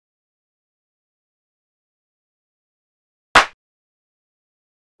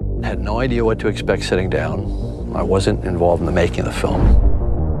had no idea what to expect sitting down. I wasn't involved in the making of the film.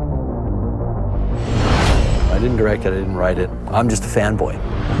 I didn't direct it, I didn't write it. I'm just a fanboy.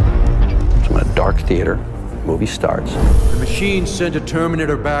 So I'm in a dark theater, movie starts. The machine sent a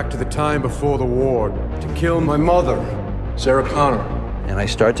Terminator back to the time before the war to kill my mother, Sarah Connor. And I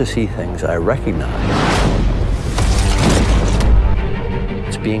start to see things I recognize.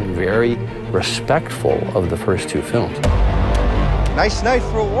 It's being very respectful of the first two films. Nice night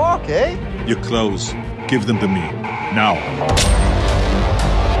for a walk, eh? Your clothes, give them to me, now.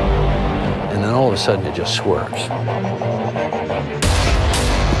 And then all of a sudden it just swerves.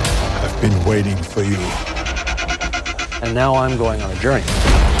 I've been waiting for you. And now I'm going on a journey.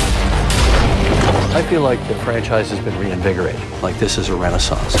 I feel like the franchise has been reinvigorated, like this is a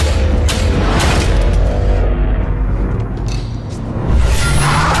renaissance.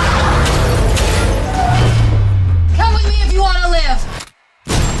 Come with me if you want to live.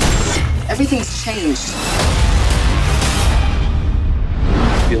 Everything's changed.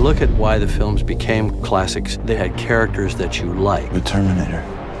 If you look at why the films became classics, they had characters that you like. The Terminator.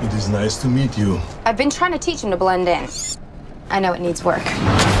 It is nice to meet you. I've been trying to teach him to blend in. I know it needs work.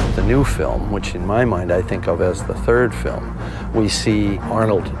 The new film, which in my mind I think of as the third film, we see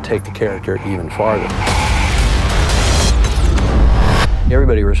Arnold take the character even farther.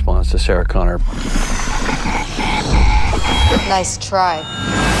 Everybody responds to Sarah Connor. Nice try.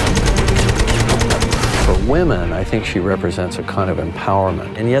 For women, I think she represents a kind of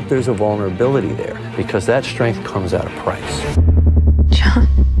empowerment, and yet there's a vulnerability there, because that strength comes at a price. John.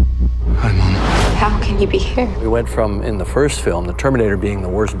 Hi, Mom. How can you be here? We went from, in the first film, the Terminator being the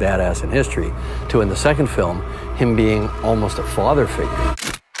worst badass in history, to in the second film, him being almost a father figure.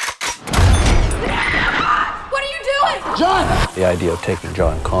 What are you doing? John! The idea of taking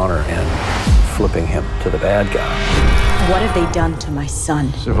John Connor and flipping him to the bad guy. What have they done to my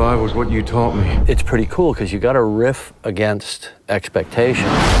son? Survival was what you taught me. It's pretty cool, because you got to riff against expectation.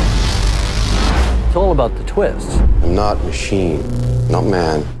 It's all about the twists. I'm not machine, not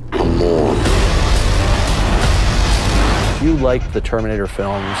man, I'm more. If you like the Terminator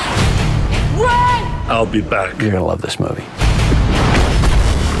films, Run! I'll be back. you're gonna love this movie.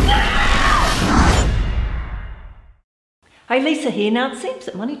 Hey, Lisa here. Now, it seems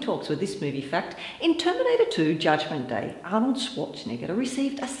that money talks with this movie fact. In Terminator 2 Judgment Day, Arnold Schwarzenegger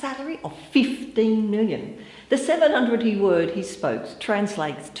received a salary of $15 million. The 700 word he spoke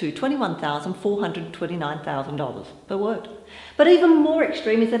translates to $21,429,000 per word. But even more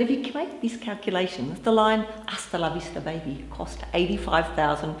extreme is that if you make these calculations, the line "Hasta la vista, baby" cost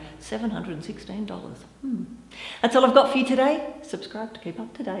 $85,716. That's all I've got for you today. Subscribe to keep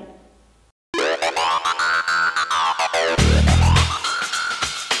up to date.